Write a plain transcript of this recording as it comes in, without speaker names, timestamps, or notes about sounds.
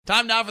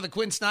Time now for the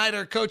Quinn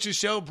Snyder Coaches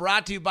Show,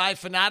 brought to you by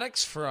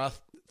Fanatics. For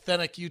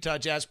authentic Utah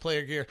Jazz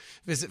player gear,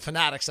 visit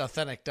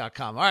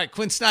fanatics.authentic.com. All right,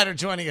 Quinn Snyder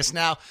joining us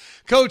now.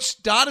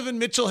 Coach, Donovan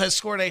Mitchell has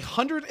scored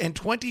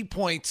 120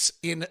 points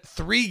in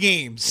 3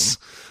 games,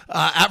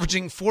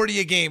 averaging 40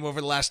 a game over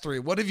the last 3.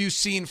 What have you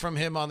seen from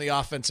him on the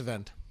offensive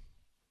end?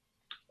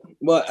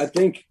 Well, I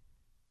think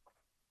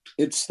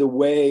it's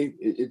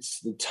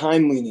the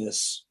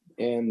timeliness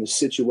and the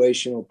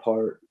situational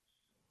part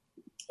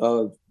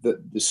of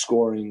the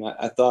scoring.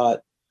 I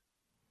thought,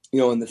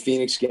 in the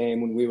Phoenix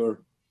game when we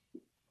were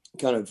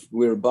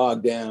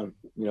bogged down,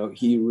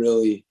 he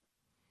really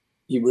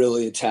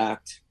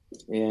attacked,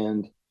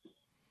 and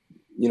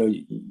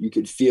you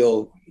could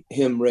feel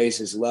him raise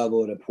his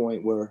level at a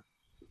point where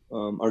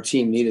our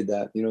team needed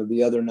that.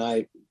 The other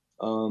night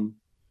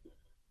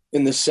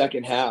in the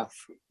second half,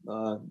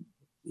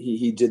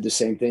 he did the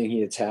same thing.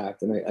 He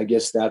attacked, and I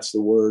guess that's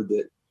the word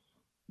that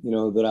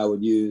that I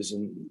would use,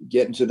 and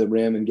getting to the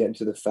rim and getting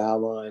to the foul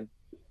line.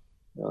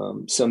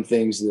 Some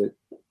things that,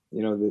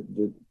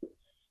 that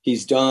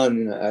he's done,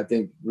 and I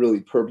think really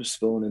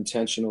purposeful and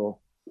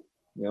intentional,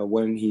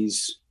 when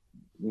he's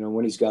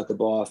got the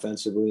ball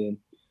offensively. And,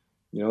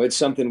 it's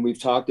something we've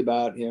talked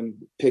about,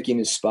 him picking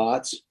his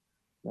spots.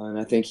 And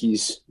I think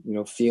he's,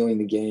 feeling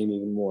the game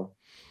even more.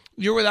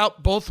 You're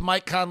without both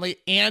Mike Conley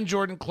and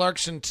Jordan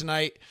Clarkson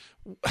tonight.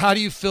 How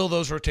do you fill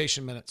those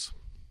rotation minutes?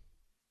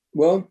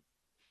 Well,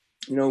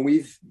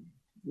 we've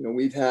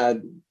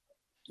had,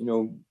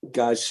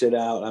 guys sit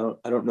out.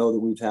 I don't know that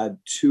we've had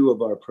 2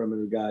 of our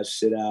perimeter guys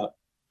sit out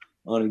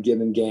on a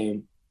given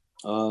game.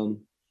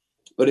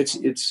 But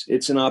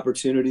it's an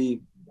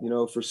opportunity,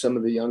 for some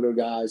of the younger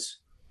guys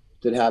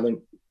that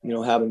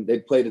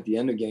they've played at the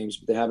end of games,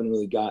 but they haven't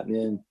really gotten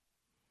in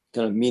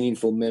kind of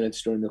meaningful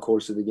minutes during the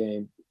course of the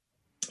game.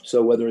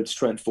 So whether it's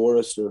Trent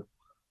Forrest or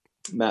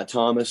Matt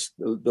Thomas,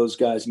 those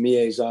guys,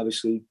 Mie's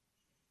obviously,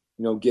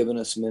 giving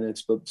us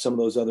minutes, but some of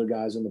those other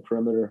guys on the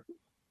perimeter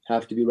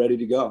have to be ready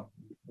to go.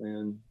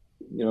 And,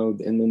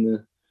 and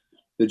then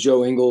the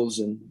Joe Ingles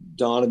and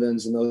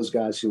Donovans and those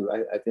guys who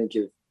I think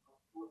have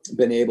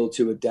been able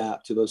to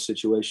adapt to those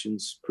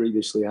situations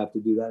previously have to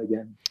do that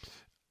again.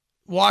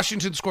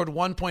 Washington scored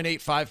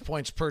 1.85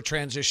 points per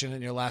transition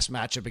in your last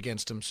matchup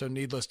against them. So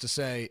needless to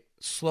say,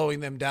 slowing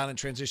them down in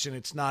transition,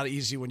 it's not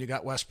easy when you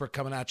got Westbrook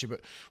coming at you.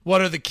 But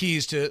what are the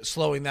keys to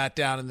slowing that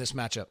down in this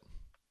matchup?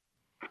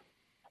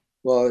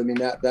 Well, I mean,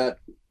 that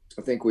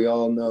I think we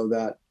all know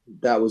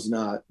that was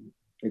not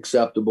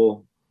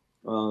acceptable.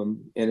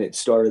 And it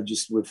started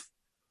just with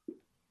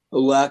a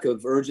lack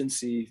of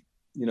urgency,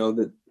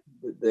 that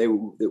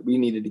we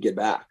needed to get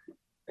back.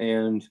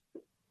 And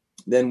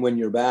then when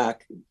you're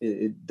back,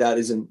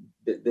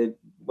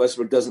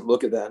 Westbrook doesn't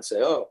look at that and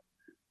say, oh,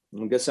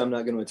 I guess I'm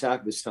not going to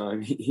attack this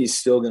time. He's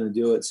still going to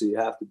do it. So you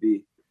have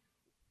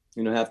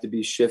to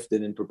be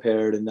shifted and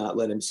prepared and not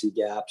let him see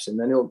gaps. And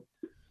then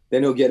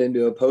he'll get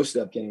into a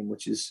post-up game,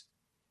 which is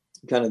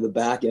kind of the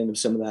back end of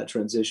some of that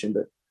transition.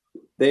 But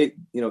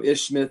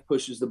Ish Smith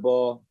pushes the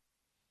ball.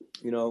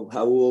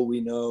 Howell,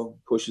 we know,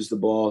 pushes the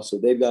ball. So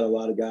they've got a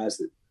lot of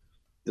guys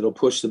that'll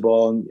push the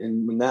ball.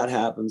 And when that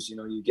happens,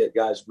 you get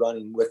guys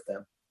running with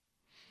them.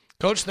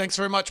 Coach, thanks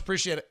very much.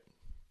 Appreciate it.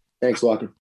 Thanks, Walker.